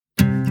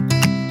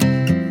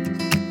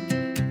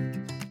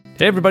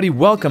Hey everybody,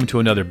 welcome to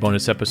another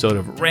bonus episode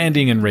of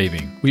Randing and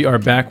Raving. We are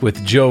back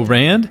with Joe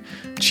Rand,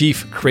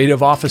 Chief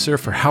Creative Officer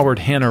for Howard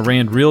Hanna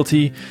Rand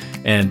Realty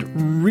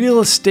and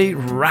Real Estate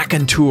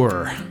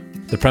Raconteur.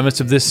 The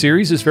premise of this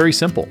series is very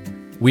simple.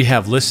 We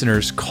have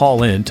listeners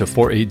call in to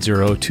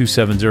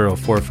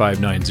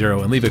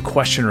 480-270-4590 and leave a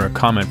question or a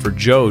comment for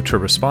Joe to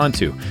respond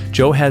to.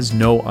 Joe has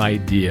no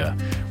idea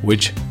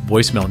which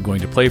voicemail I'm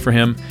going to play for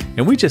him,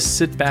 and we just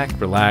sit back,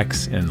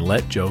 relax, and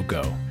let Joe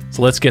go.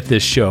 So let's get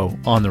this show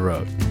on the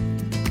road.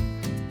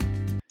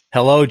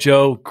 Hello,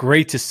 Joe.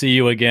 Great to see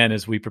you again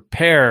as we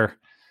prepare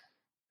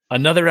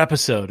another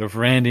episode of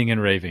Randing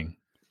and Raving.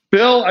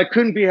 Bill, I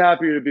couldn't be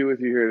happier to be with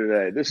you here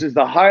today. This is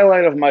the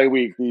highlight of my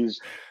week, these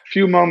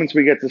few moments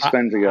we get to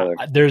spend together.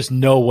 There's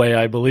no way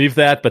I believe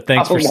that, but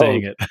thanks for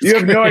saying it. You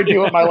have no idea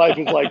what my life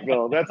is like,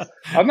 Bill.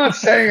 I'm not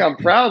saying I'm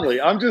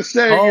proudly. I'm just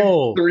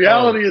saying the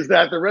reality is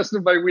that the rest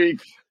of my week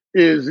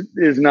is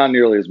not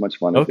nearly as much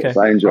fun as this.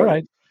 I enjoy it.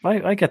 All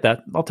right. I get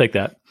that. I'll take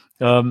that.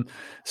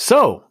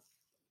 So,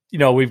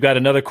 we've got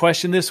another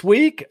question this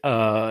week.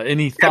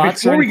 Any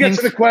thoughts? Before we get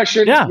to the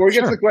question, I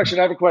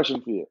have a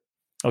question for you.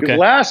 Because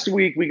last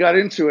week we got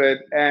into it,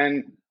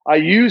 and I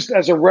used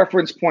as a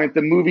reference point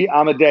the movie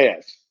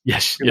Amadeus.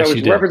 Yes, I was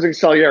referencing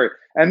Salieri.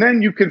 And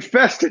then you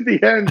confessed at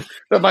the end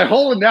that my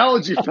whole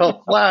analogy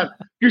fell flat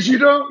because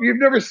you've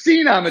never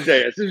seen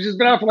Amadeus. It's just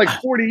been out for like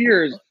 40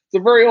 years. It's a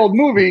very old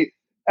movie,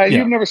 and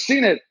you've never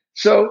seen it.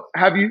 So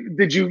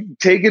did you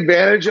take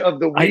advantage of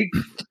the week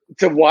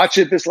to watch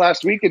it this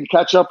last week and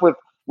catch up with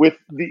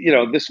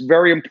the, this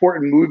very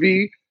important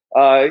movie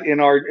in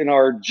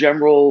our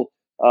general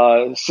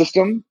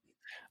system?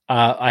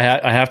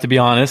 I have to be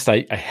honest.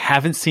 I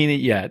haven't seen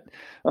it yet,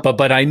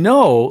 but I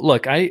know.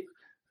 Look, I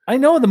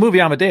know the movie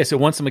Amadeus. It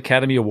won some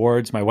Academy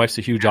Awards. My wife's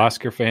a huge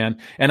Oscar fan,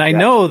 and I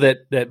know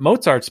that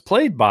Mozart's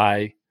played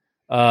by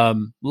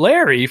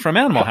Larry from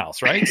Animal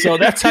House, right? So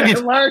that's how you.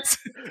 Larry.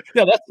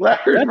 That's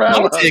Larry.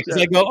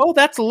 I go, oh,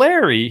 that's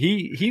Larry.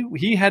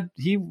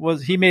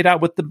 He made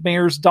out with the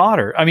mayor's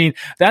daughter. I mean,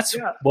 that's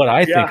what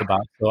I think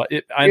about. So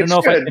I don't know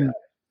if I can.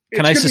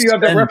 Can I suspend? You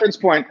have that reference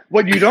point.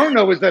 What you don't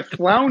know is that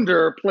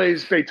Flounder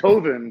plays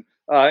Beethoven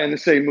in the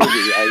same movie.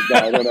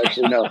 I don't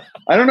actually know.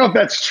 I don't know if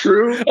that's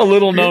true. A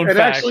little known fact.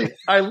 Actually,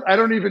 I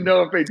don't even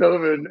know if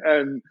Beethoven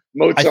and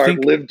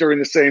Mozart lived during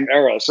the same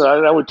era.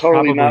 So that would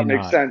totally not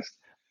make sense.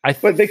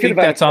 But they could have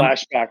had a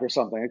flashback or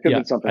something. It could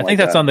have been something like that. I think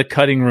that's on the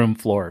cutting room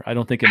floor. I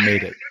don't think it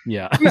made it.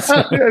 Yeah.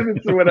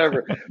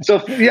 Whatever. So,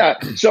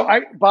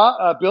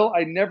 Bill,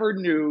 I never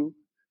knew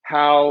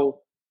how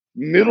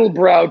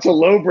middlebrow to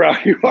lowbrow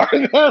you are.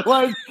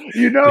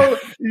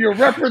 Your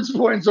reference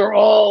points are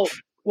all,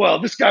 well,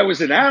 this guy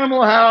was in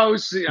Animal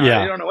House. You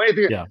don't know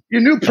anything. Yeah.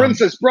 You knew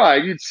Princess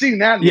Bride. You'd seen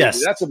that movie.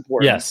 Yes. That's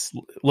important. Yes.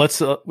 Let's,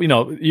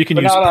 you can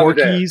use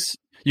Porky's.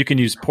 You can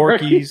use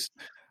Porky's.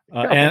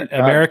 And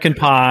American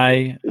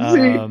Pie.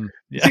 The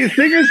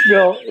thing is,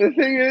 Bill,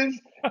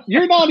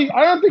 you're not.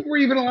 I don't think we're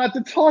even allowed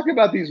to talk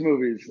about these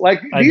movies.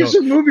 Like these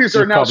movies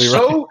are now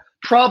so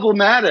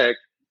problematic.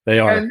 They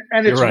are,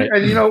 and it's right.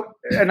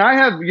 And I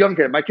have young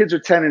kids. My kids are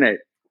 10 and 8,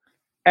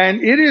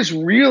 and it is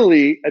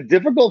really a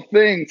difficult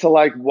thing to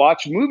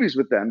watch movies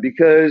with them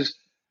because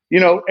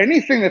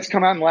anything that's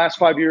come out in the last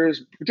 5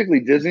 years,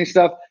 particularly Disney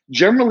stuff,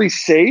 generally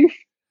safe,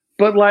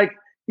 but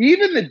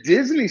even the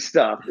Disney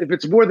stuff, if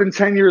it's more than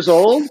 10 years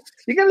old,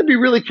 you got to be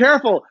really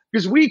careful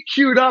because we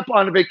queued up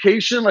on a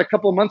vacation a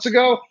couple of months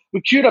ago. We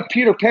queued up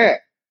Peter Pan.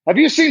 Have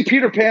you seen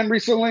Peter Pan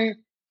recently?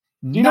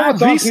 Do you know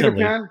what's on Peter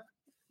Pan?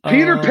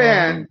 Peter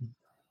Pan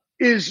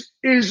is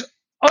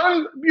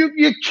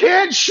you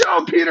can't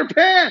show Peter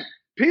Pan.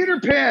 Peter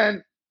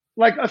Pan,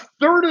 a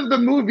third of the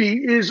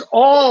movie is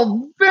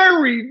all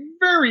very,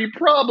 very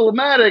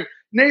problematic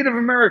Native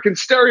American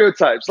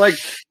stereotypes.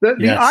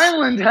 The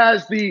island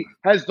has the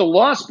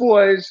Lost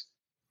Boys,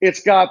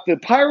 it's got the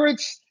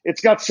pirates, it's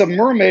got some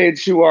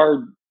mermaids who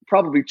are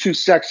probably too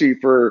sexy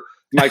for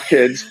my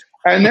kids,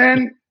 and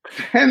then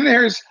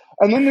there's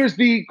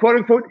the quote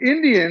unquote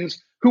Indians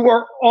who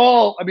are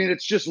all. I mean,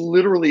 it's just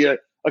literally a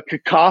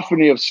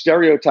cacophony of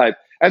stereotype.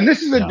 And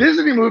this is a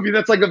Disney movie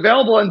that's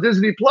available on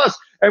Disney Plus,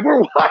 and we're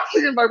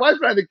watching it. My wife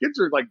and I, the kids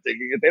are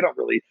digging it. They don't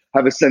really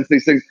have a sense of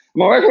these things.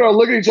 My wife and I are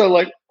looking at each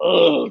other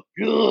oh,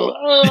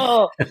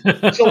 God.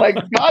 So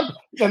God,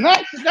 and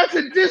that's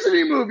a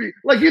Disney movie.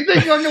 You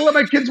think I'm gonna let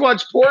my kids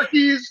watch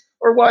Porky's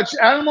or watch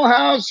Animal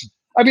House?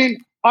 I mean,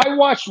 I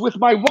watched with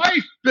my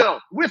wife,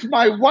 Bill. With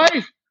my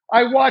wife,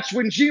 I watched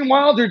when Gene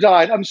Wilder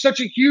died. I'm such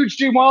a huge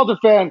Gene Wilder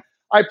fan.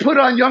 I put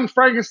on Young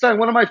Frankenstein,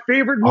 one of my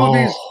favorite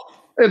movies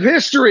of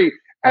history.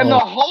 And the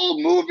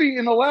whole movie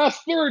in the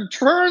last third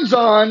turns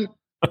on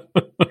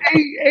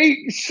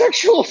a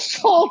sexual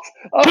assault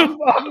of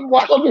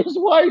Wilder's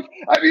wife.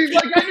 I mean,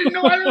 I didn't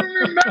know. I don't even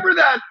remember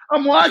that.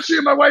 I'm watching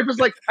it. My wife is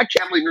like, I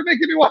can't believe you're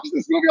making me watch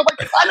this movie. I'm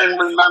like, I didn't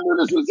remember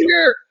this was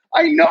here.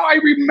 I know. I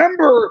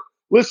remember.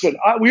 Listen,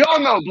 we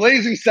all know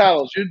Blazing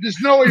Saddles. There's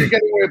no way you're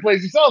getting away with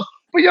Blazing Saddles.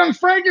 But Young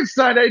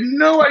Frankenstein, I had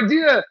no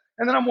idea.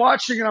 And then I'm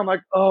watching it. I'm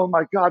like, oh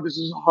my God, this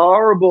is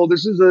horrible.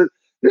 This is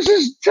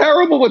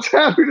terrible what's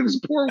happening to this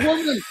poor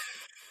woman.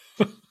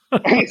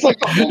 And it's like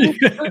the whole movie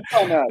turns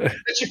on that.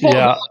 And she falls in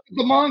love with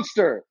the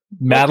monster.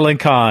 Madeline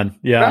Kahn.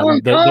 Yeah.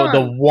 Madeline The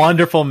Kahn.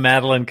 wonderful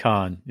Madeline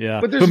Kahn. Yeah.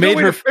 But there's no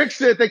way to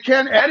fix it. They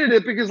can't edit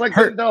it because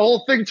the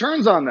whole thing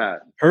turns on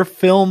that. Her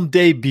film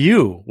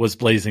debut was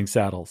Blazing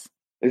Saddles.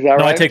 Is that right?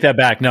 No, I take that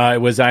back. No,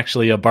 it was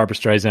actually a Barbra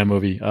Streisand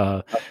movie.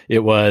 It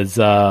was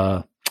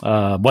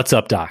What's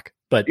Up, Doc?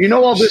 But you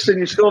know all this, and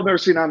you still have never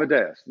seen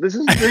Amadeus. This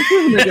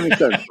doesn't make any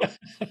sense.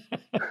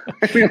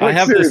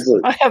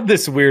 I have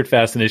this weird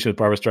fascination with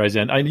Barbra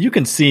Streisand. You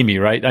can see me,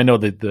 right? I know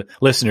that the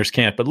listeners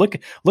can't, but look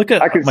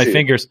at my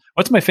fingers.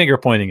 What's my finger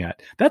pointing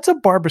at? That's a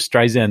Barbra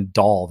Streisand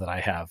doll that I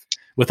have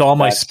with all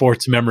my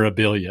sports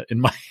memorabilia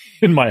in my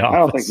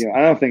office.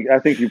 I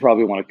think you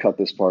probably want to cut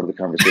this part of the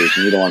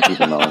conversation. You don't want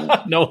people knowing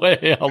that. No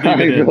way. I'll leave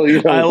it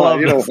in. I love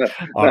this.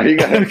 You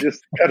gotta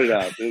just cut it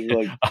out.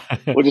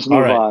 We'll just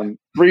move on.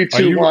 3,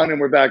 2, 1, and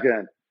we're back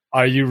in.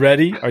 Are you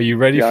ready? Are you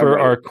ready for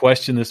our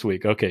question this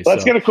week? Okay.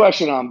 Let's get a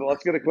question on. But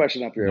let's get a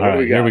question up here. All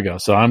right, here we go.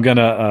 So I'm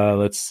gonna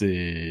let's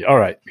see. All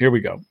right, here we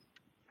go.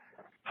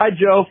 Hi,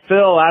 Joe.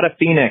 Phil out of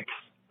Phoenix.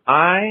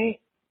 I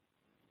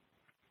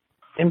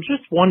am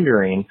just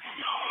wondering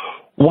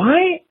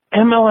why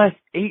MLS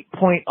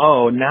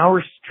 8.0 now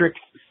restricts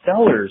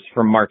sellers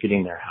from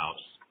marketing their house.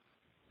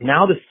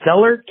 Now the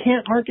seller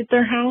can't market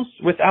their house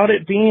without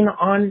it being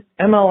on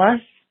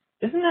MLS?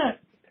 Doesn't that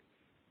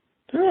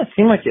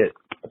seem like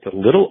it's a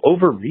little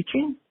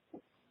overreaching?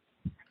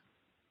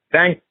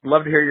 Thanks.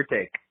 Love to hear your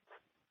take.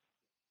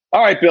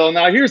 All right, Bill.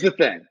 Now here's the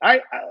thing. I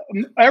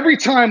every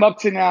time up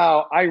to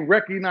now, I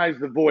recognize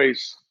the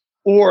voice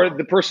or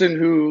the person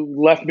who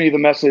left me the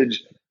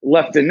message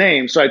left a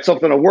name, so I had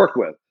something to work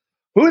with.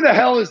 Who the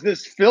hell is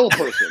this Phil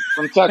person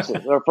from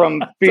Texas or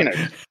from Phoenix?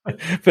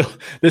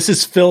 This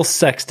is Phil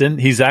Sexton.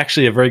 He's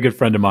actually a very good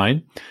friend of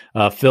mine.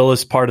 Phil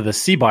is part of the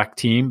Seabach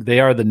team.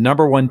 They are the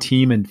 #1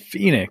 team in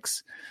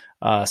Phoenix.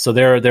 So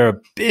they're a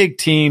big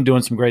team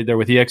doing some great there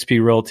with EXP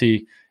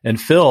Realty.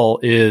 And Phil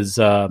is,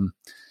 in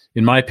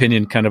my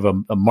opinion, kind of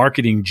a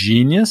marketing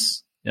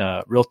genius,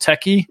 real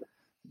techie.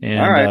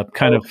 And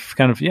kind of,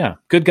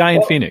 good guy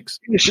in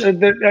Phoenix. You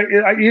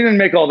didn't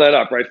make all that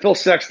up, right? Phil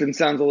Sexton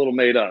sounds a little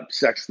made up.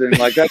 Sexton,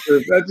 like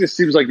that just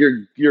seems like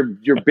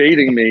you're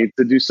baiting me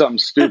to do something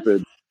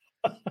stupid.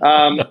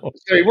 No.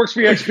 So he works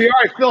for EXP.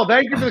 All right, Phil,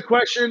 thank you for the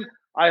question.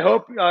 I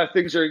hope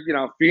things are,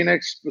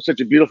 Phoenix was such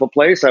a beautiful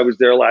place. I was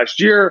there last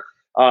year.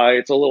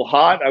 It's a little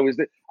hot.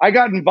 I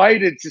got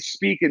invited to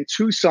speak in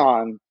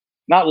Tucson,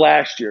 not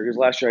last year, because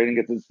last year I didn't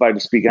get invited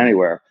to speak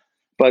anywhere,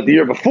 but the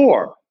year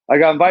before. I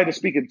got invited to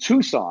speak in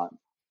Tucson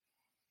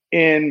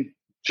in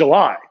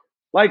July.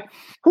 Like,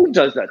 who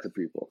does that to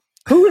people?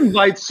 Who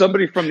invites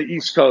somebody from the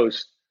East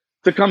Coast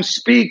to come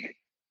speak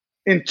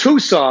in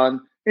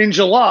Tucson in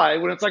July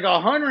when it's like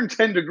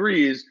 110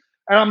 degrees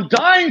and I'm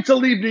dying to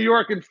leave New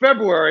York in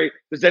February?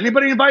 Does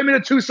anybody invite me to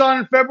Tucson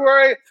in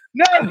February?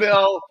 No,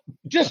 Bill.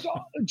 Just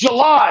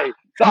July.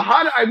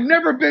 I've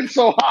never been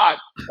so hot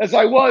as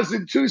I was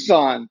in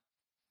Tucson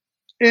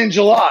in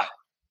July.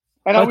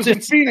 And I was in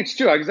Phoenix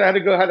too, because I had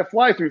to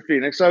fly through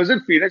Phoenix. So I was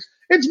in Phoenix.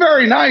 It's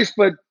very nice,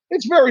 but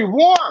it's very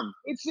warm.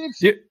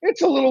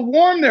 It's a little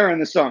warm there in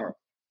the summer.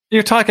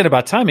 You're talking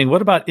about timing.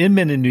 What about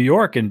Inman in New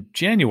York in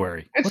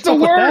January? It's the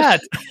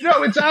worst.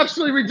 No, it's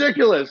absolutely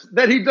ridiculous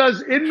that he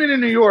does Inman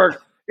in New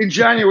York in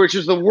January, which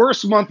is the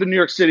worst month in New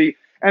York City.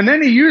 And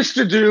then he used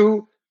to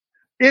do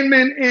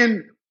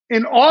Inman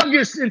in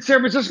August in San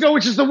Francisco,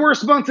 which is the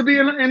worst month to be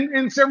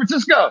in San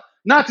Francisco.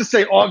 Not to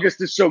say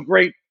August is so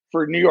great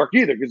for New York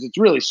either, because it's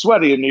really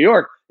sweaty in New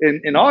York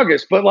in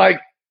August. But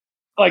like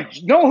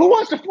no, who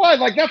wants to fly?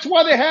 Like, that's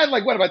why they had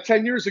about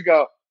 10 years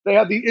ago, they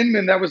had the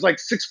Inman that was like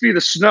 6 feet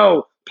of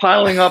snow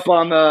piling up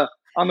on the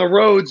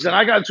roads. And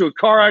I got into a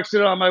car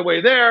accident on my way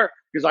there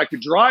because I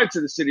could drive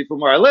to the city from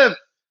where I live.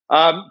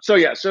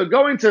 So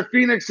going to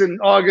Phoenix in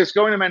August,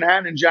 going to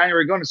Manhattan in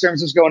January, going to San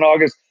Francisco in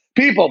August,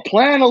 people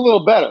plan a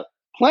little better,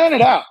 plan it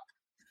out.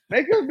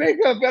 Make a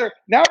better.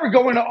 Now we're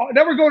going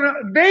to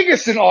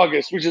Vegas in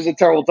August, which is a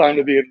terrible time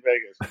to be in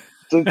Vegas.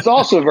 So it's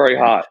also very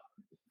hot.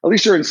 At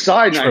least you're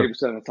inside 90% of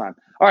the time.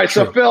 All right.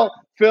 True. So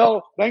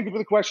Phil, thank you for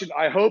the question.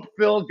 I hope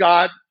Phil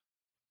got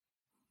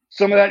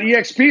some of that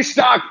EXP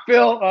stock.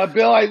 Bill, that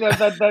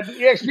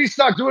EXP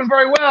stock doing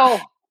very well.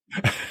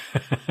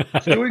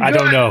 I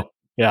don't know.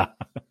 Yeah,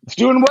 it's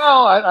doing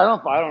well. I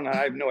don't know. I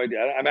have no idea.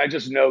 I mean, I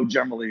just know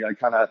generally.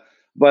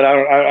 But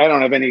I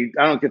don't have any.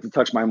 I don't get to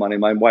touch my money.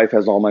 My wife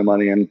has all my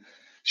money, and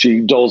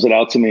she doles it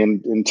out to me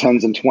in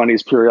 10s and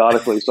 20s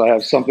periodically. So I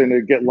have something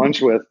to get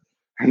lunch with,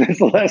 and that's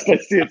the last I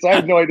see it. So I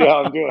have no idea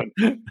how I'm doing.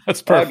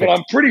 That's perfect. But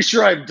I'm pretty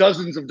sure I have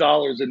dozens of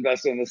dollars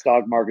invested in the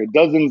stock market,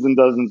 dozens and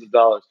dozens of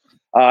dollars,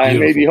 and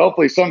maybe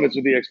hopefully some of it's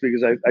with EXP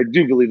because I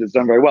do believe it's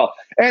done very well.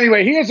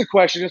 Anyway, here's a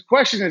question. His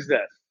question is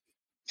this: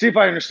 see if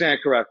I understand it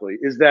correctly.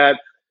 Is that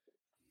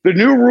the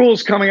new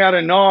rules coming out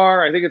of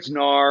NAR, I think it's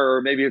NAR,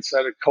 or maybe it's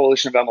a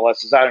coalition of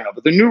MLSs, I don't know.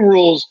 But the new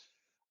rules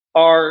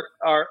are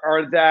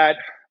that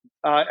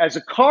as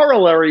a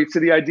corollary to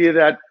the idea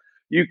that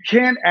you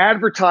can't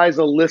advertise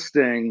a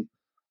listing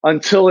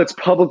until it's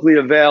publicly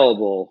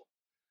available.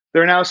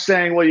 they're now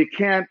saying, well, you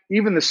can't,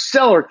 even the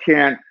seller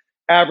can't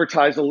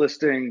advertise a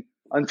listing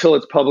until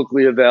it's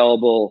publicly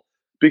available,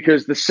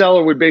 because the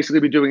seller would basically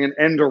be doing an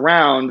end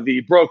around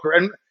the broker.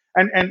 And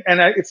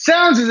it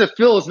sounds as if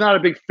Phil is not a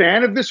big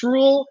fan of this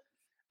rule,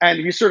 and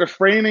he's sort of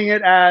framing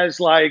it as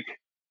like,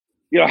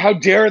 how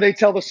dare they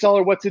tell the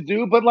seller what to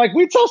do? But like,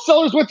 we tell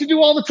sellers what to do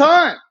all the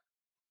time.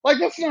 Like,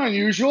 that's not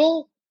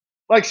unusual.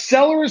 Like,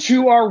 sellers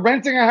who are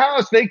renting a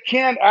house, they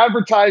can't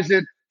advertise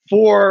it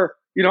for,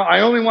 I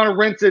only want to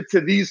rent it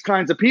to these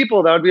kinds of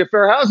people. That would be a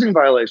fair housing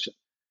violation.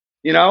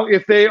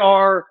 If they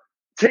are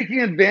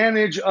taking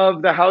advantage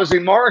of the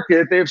housing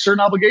market, they have certain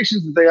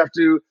obligations that they have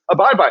to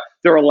abide by.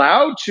 They're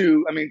allowed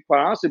to, quite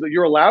honestly, but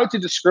you're allowed to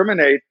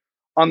discriminate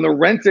on the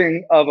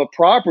renting of a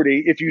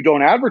property if you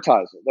don't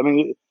advertise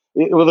it.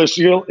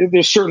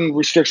 There's certain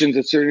restrictions.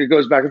 It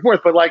goes back and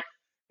forth. But like,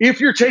 if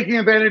you're taking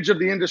advantage of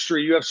the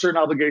industry, you have certain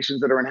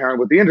obligations that are inherent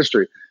with the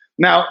industry.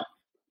 Now,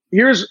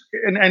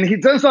 and he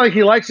doesn't sound like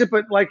he likes it,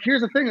 but like,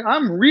 here's the thing.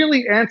 I'm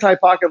really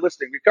anti-pocket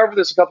listing. We covered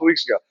this a couple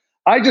weeks ago.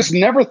 I just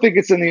never think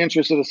it's in the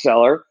interest of the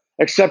seller,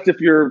 except if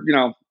you're,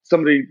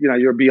 somebody,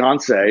 you're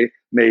Beyonce,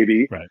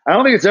 maybe. Right. I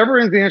don't think it's ever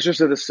in the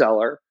interest of the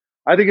seller.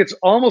 I think it's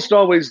almost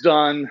always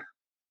done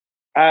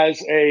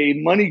as a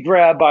money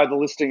grab by the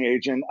listing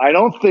agent. I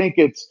don't think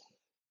it's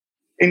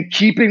in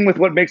keeping with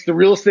what makes the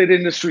real estate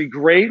industry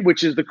great,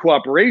 which is the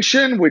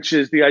cooperation, which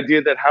is the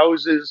idea that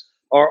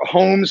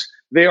homes,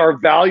 they are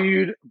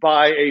valued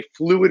by a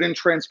fluid and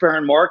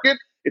transparent market.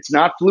 It's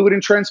not fluid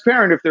and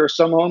transparent if there are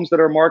some homes that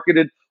are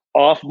marketed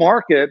off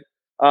market.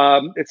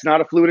 It's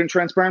not a fluid and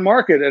transparent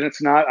market, and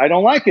it's not. I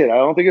don't like it. I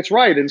don't think it's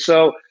right. And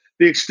so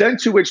the extent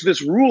to which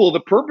this rule, the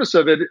purpose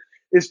of it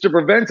is to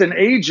prevent an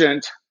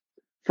agent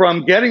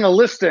from getting a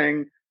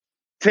listing,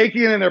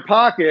 taking it in their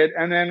pocket,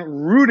 and then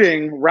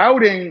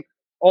routing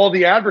all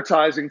the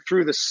advertising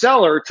through the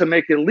seller to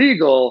make it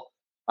legal.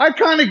 I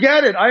kind of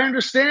get it. I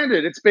understand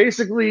it. It's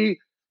basically,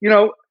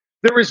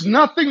 there is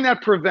nothing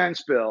that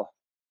prevents, Bill,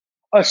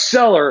 a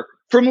seller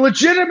from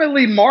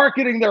legitimately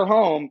marketing their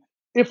home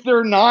if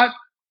they're not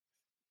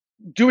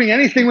doing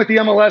anything with the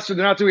MLS or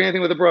they're not doing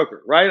anything with a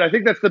broker, right? I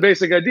think that's the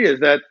basic idea, is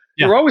that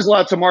you're always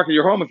allowed to market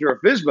your home if you're a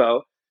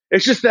FSBO.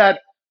 It's just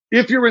that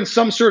if you're in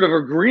some sort of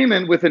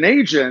agreement with an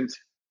agent,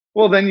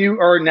 well, then you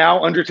are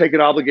now undertaking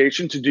an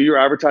obligation to do your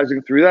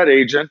advertising through that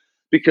agent,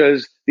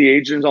 because the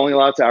agent is only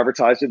allowed to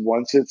advertise it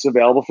once it's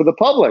available for the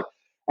public.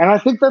 And I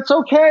think that's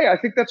okay. I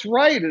think that's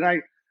right. And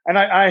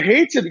I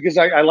hate to, because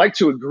I like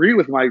to agree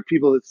with my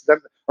people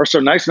that are so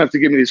nice enough to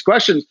give me these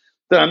questions,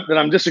 that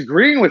I'm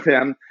disagreeing with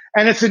him.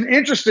 And it's an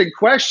interesting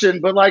question,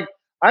 but like,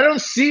 I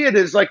don't see it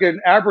as like an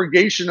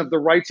abrogation of the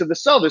rights of the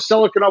seller. The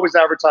seller can always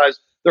advertise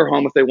their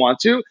home if they want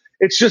to.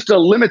 It's just a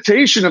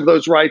limitation of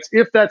those rights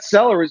if that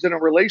seller is in a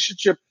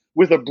relationship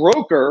with a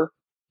broker,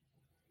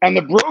 and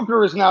the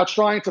broker is now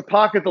trying to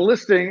pocket the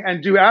listing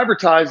and do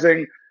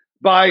advertising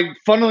by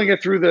funneling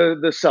it through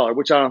the seller,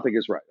 which I don't think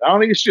is right. I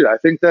don't think it should. I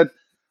think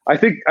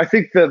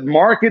the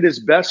market is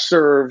best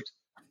served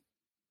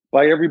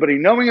by everybody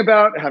knowing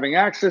about, having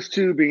access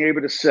to, being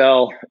able to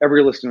sell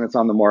every listing that's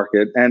on the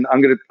market. And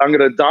I'm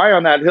gonna die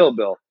on that hill,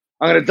 Bill.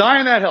 I'm gonna die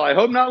on that hill. I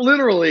hope not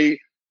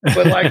literally,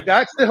 but like,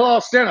 that's the hill I'll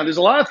stand on. There's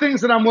a lot of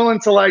things that I'm willing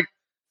to, like,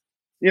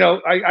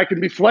 I can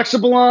be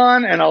flexible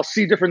on, and I'll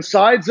see different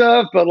sides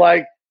of, but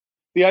like,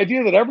 the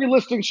idea that every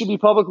listing should be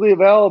publicly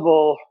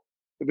available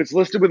if it's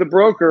listed with a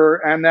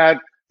broker, and that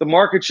the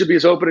market should be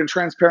as open and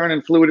transparent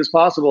and fluid as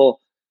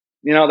possible,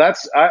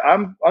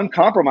 I'm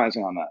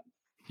uncompromising on that.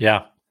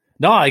 Yeah.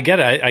 No, I get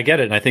it. I get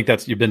it. And I think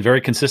you've been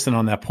very consistent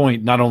on that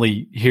point, not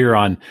only here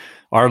on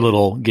our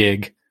little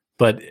gig,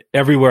 but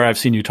everywhere I've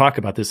seen you talk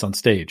about this on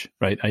stage,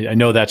 right? I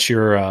know that's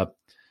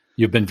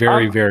you've been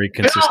very, very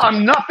consistent.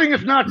 I'm nothing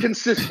if not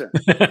consistent.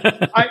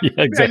 Exactly.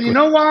 And you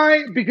know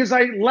why? Because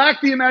I lack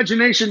the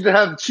imagination to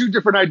have two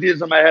different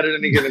ideas in my head at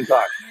any given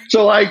time.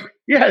 So like,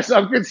 yes,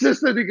 I'm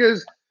consistent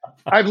because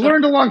I've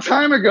learned a long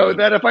time ago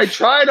that if I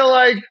try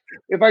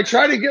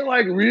to get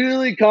like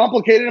really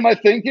complicated in my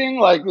thinking,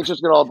 like, it's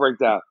just going to all break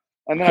down.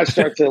 And then I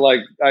start to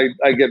like,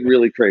 I get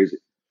really crazy.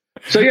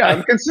 So yeah,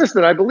 I'm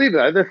consistent. I believe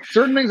that. There's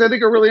certain things I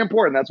think are really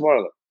important. That's one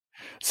of them.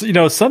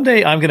 So,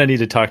 someday I'm going to need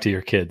to talk to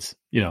your kids.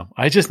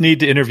 I just need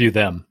to interview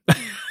them.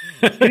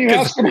 Can you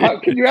ask them how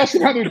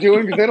they're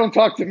doing? Because they don't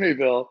talk to me,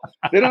 Bill.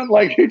 They don't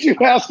like. Did you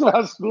ask them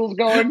how school's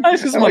going? I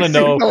just want to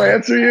know. They'll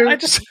answer you. I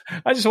just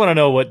want to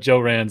know what Joe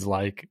Rand's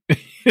like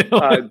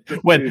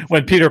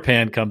when Peter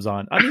Pan comes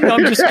on.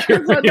 I'm just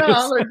curious.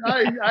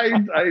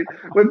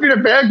 When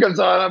Peter Pan comes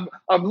on,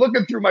 I'm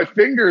looking through my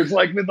fingers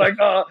like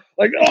oh,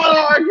 I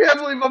can't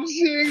believe I'm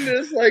seeing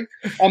this. Like,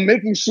 I'm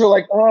making sure,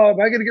 like, oh,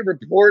 am I going to get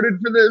reported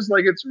for this?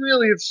 Like,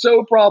 it's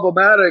so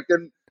problematic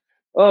and.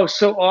 Oh,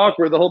 so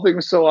awkward. The whole thing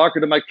was so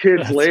awkward. And my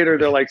kids later,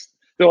 they're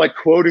like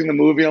quoting the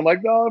movie. I'm like,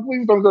 no,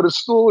 please don't go to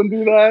school and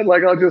do that.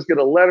 Like, I'll just get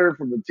a letter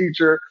from the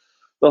teacher,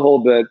 the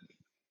whole bit.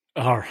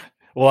 All right.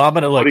 Well, I'm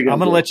going to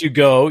let you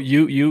go.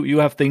 You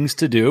have things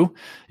to do.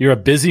 You're a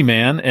busy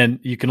man, and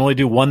you can only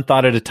do one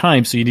thought at a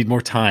time. So you need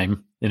more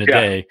time in a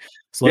day.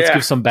 So let's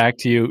give some back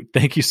to you.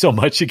 Thank you so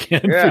much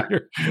again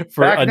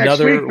for back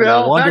another next week,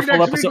 Bill. wonderful back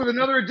next episode. Week with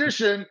another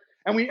edition.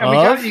 And you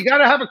got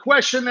to have a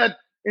question that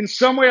in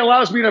some way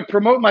allows me to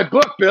promote my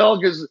book, Bill,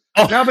 because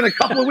it's now been a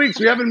couple of weeks.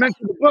 We haven't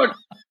mentioned the book.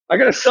 I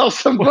got to sell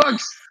some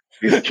books.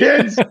 These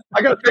kids,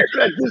 I got to pay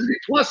for that Disney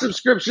Plus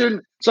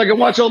subscription so I can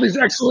watch all these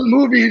excellent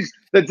movies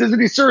that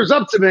Disney serves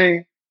up to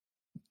me.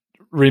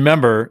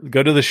 Remember,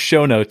 go to the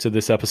show notes of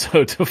this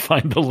episode to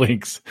find the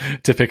links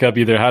to pick up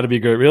either How to Be a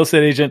Great Real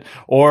Estate Agent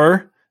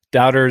or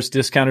Doubters,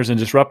 Discounters, and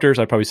Disruptors.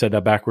 I probably said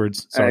that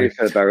backwards. Sorry. You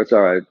said it backwards.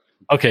 All right.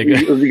 Okay,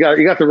 good. You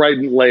got the right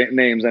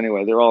names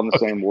anyway. They're all in the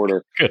same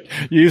order. Good.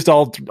 You used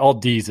all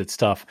D's. It's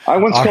tough. I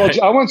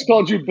once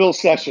called you Bill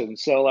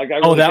Sessions. So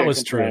that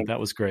was true. That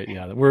was great.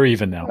 Yeah, we're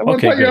even now. I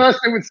thought your last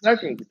name was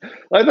Sessions.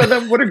 I thought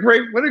that what a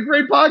great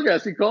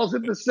podcast. He calls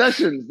it the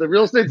Sessions, the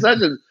Real Estate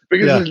Sessions,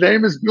 because his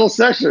name is Bill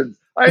Sessions.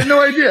 I had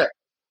no idea.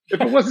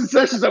 If it wasn't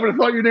Sessions, I would have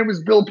thought your name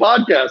was Bill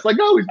Podcast. Like,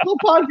 oh, he's Bill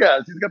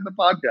Podcast. He's got the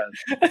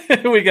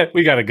podcast.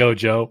 we got to go,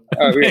 Joe.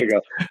 All right, we got to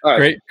go. All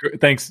right.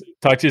 Great. Thanks.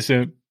 Talk to you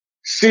soon.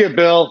 See you,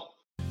 Bill.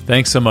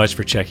 Thanks so much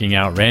for checking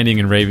out Randing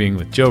and Raving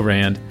with Joe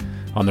Rand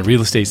on the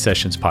Real Estate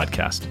Sessions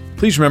podcast.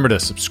 Please remember to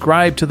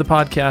subscribe to the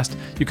podcast.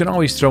 You can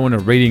always throw in a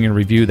rating and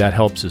review. That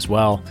helps as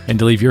well. And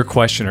to leave your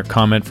question or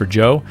comment for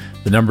Joe,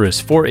 the number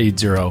is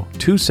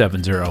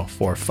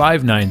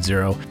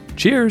 480-270-4590.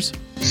 Cheers.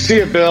 See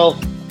you, Bill.